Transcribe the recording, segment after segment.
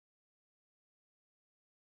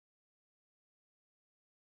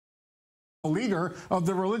leader of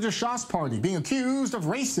the religious Shas party, being accused of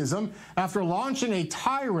racism after launching a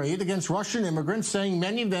tirade against Russian immigrants, saying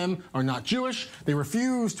many of them are not Jewish, they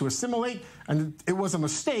refuse to assimilate, and it was a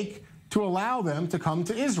mistake to allow them to come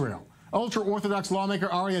to Israel. Ultra-Orthodox lawmaker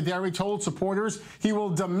Aryeh Deri told supporters he will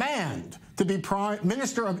demand to be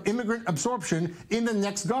Minister of Immigrant Absorption in the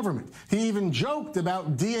next government. He even joked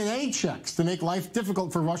about DNA checks to make life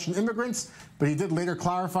difficult for Russian immigrants, but he did later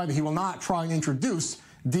clarify that he will not try and introduce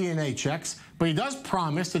DNA checks, but he does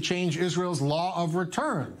promise to change Israel's law of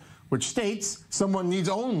return, which states someone needs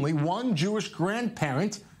only one Jewish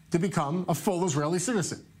grandparent to become a full Israeli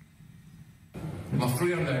citizen.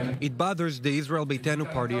 It bothers the Yisrael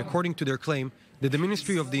Beitenu party, according to their claim, that the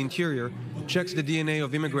Ministry of the Interior checks the DNA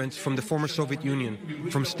of immigrants from the former Soviet Union,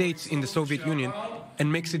 from states in the Soviet Union,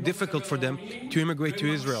 and makes it difficult for them to immigrate to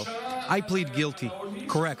Israel. I plead guilty.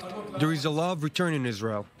 Correct. There is a law of return in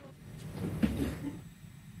Israel.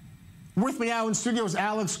 With me now in studio is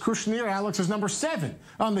Alex Kushnir. Alex is number 7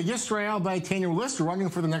 on the Yisrael Beiteinu list, running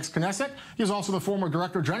for the next Knesset. He's also the former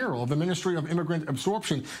Director General of the Ministry of Immigrant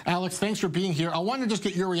Absorption. Alex, thanks for being here. I want to just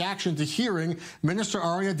get your reaction to hearing Minister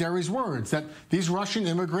Aryeh Deri's words, that these Russian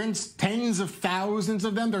immigrants, tens of thousands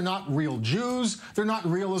of them, they're not real Jews, they're not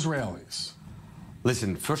real Israelis.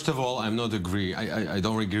 Listen, first of all, I don't agree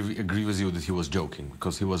with you that he was joking,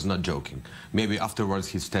 because he was not joking. Maybe afterwards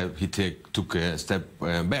he took a step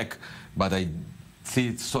back, but I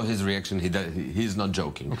saw his reaction. He's not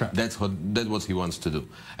joking. Okay. That's what he wants to do.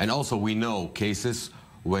 And also we know cases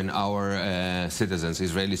when our citizens,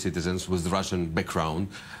 Israeli citizens with Russian background,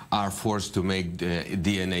 are forced to make the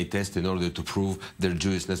DNA test in order to prove their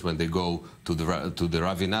Jewishness when they go to the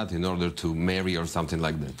rabbinate in order to marry or something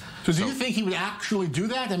like that. So do you think he would actually do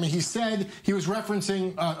that? I mean, he said he was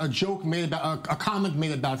referencing a joke made about a comment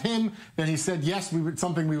made about him. Then he said yes,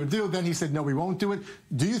 something we would do. Then he said no, we won't do it.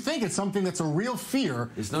 Do you think it's something that's a real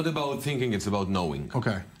fear? It's not about thinking; it's about knowing.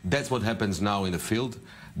 Okay. That's what happens now in the field.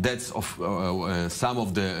 That's some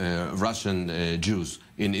of the Russian Jews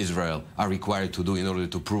in Israel are required to do in order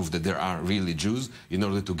to prove that there are really Jews, in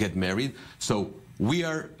order to get married. So we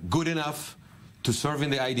are good enough to serve in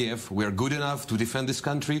the IDF. We are good enough to defend this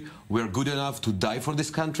country. We are good enough to die for this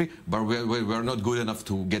country, but we are not good enough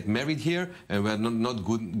to get married here, and we are not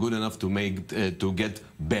good enough to get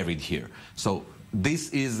buried here. So this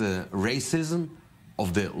is racism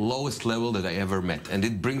of the lowest level that I ever met. And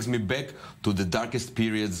it brings me back to the darkest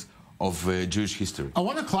periods of Jewish history. I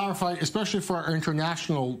want to clarify, especially for our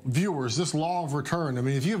international viewers, this law of return. I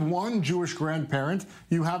mean, if you have one Jewish grandparent,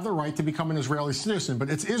 you have the right to become an Israeli citizen. But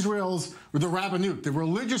it's Israel's, the rabbinut, the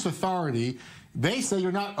religious authority. They say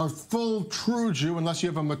you're not a full, true Jew unless you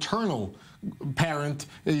have a maternal parent,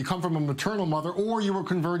 you come from a maternal mother, or you were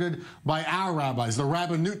converted by our rabbis, the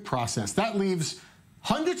rabbinut process. That leaves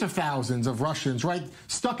hundreds of thousands of Russians, right,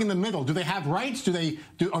 stuck in the middle. Do they have rights? Are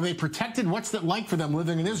they protected? What's that like for them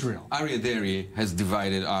living in Israel? Aryeh Deri has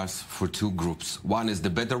divided us for two groups. One is the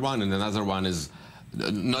better one, and another one is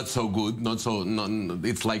not so good.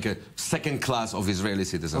 It's like a second class of Israeli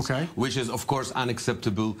citizens, okay, which is, of course,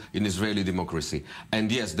 unacceptable in Israeli democracy.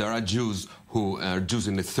 And yes, there are Jews who are Jews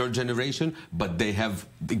in the third generation, but they have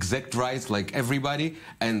exact rights like everybody,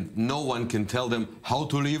 and no one can tell them how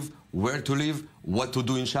to live, where to live, what to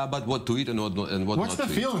do in Shabbat, what to eat, and what not to eat. What's the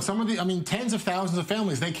feeling? Some of the, I mean, tens of thousands of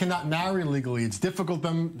families, they cannot marry legally. It's difficult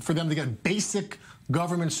for them to get basic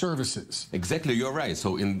government services. Exactly, you're right.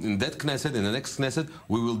 So in that Knesset, in the next Knesset,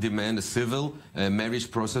 we will demand a civil marriage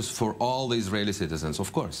process for all the Israeli citizens,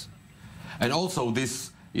 of course. And also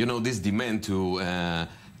this, this demand to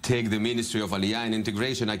take the Ministry of Aliyah and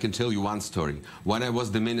Integration, I can tell you one story. When I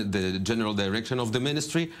was the general direction of the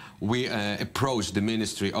ministry, we approached the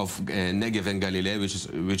Ministry of Negev and Galilee,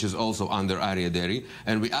 which is also under Aryeh Deri,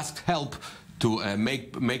 and we asked help to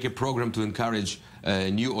make a program to encourage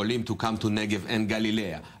new Olim to come to Negev and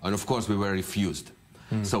Galilee. And of course, we were refused.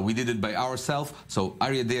 So we did it by ourselves. So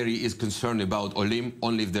Aryeh Deri is concerned about Olim,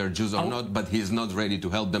 only if they're Jews or not, but he is not ready to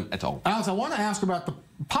help them at all. Alex, I want to ask about the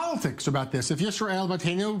politics about this. If Yisrael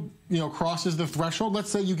Beitenu, crosses the threshold,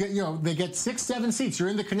 let's say you get, they get 6, 7 seats, you're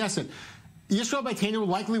in the Knesset. Yisrael Beitenu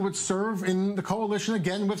likely would serve in the coalition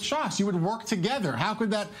again with Shas. You would work together. How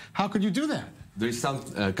could you do that? There is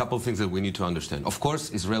a couple of things that we need to understand. Of course,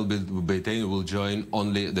 Yisrael Beitenu will join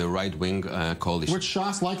only the right-wing coalition, which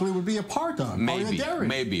Shas likely would be a part of.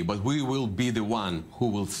 Maybe, but we will be the one who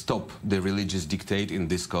will stop the religious dictate in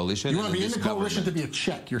this coalition. You want to be in the coalition to be a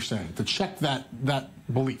check, you're saying, to check that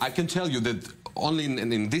belief. I can tell you that only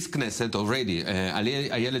in this Knesset already,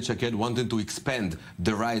 Ayelet Shaked wanted to expand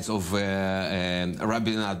the rights of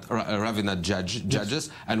rabbinate judges,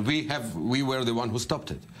 and we were the one who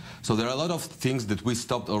stopped it. So there are a lot of things that we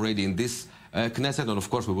stopped already in this Knesset, and of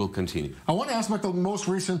course we will continue. I want to ask about the most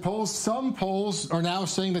recent polls. Some polls are now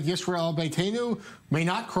saying that Yisrael Beitenu may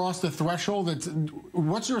not cross the threshold.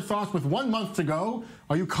 What's your thoughts with 1 month to go?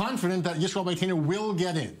 Are you confident that Yisrael Beitenu will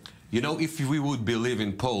get in? You know, if we would believe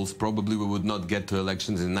in polls, probably we would not get to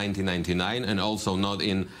elections in 1999 and also not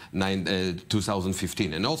in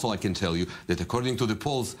 2015. And also I can tell you that according to the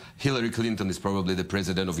polls, Hillary Clinton is probably the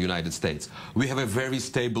president of the United States. We have a very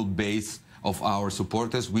stable base of our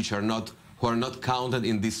supporters who are not counted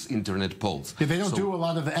in these internet polls. Yeah, they don't do a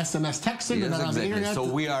lot of the SMS texting. Yes, they're not on the internet. So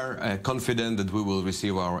we are confident that we will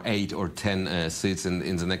receive our 8 or 10 seats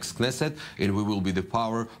in the next Knesset, and we will be the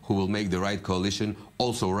power who will make the right coalition,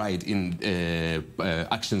 also right in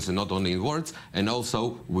actions and not only in words, and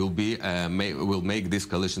also will make this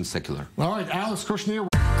coalition secular. All right, Alex Kushnir.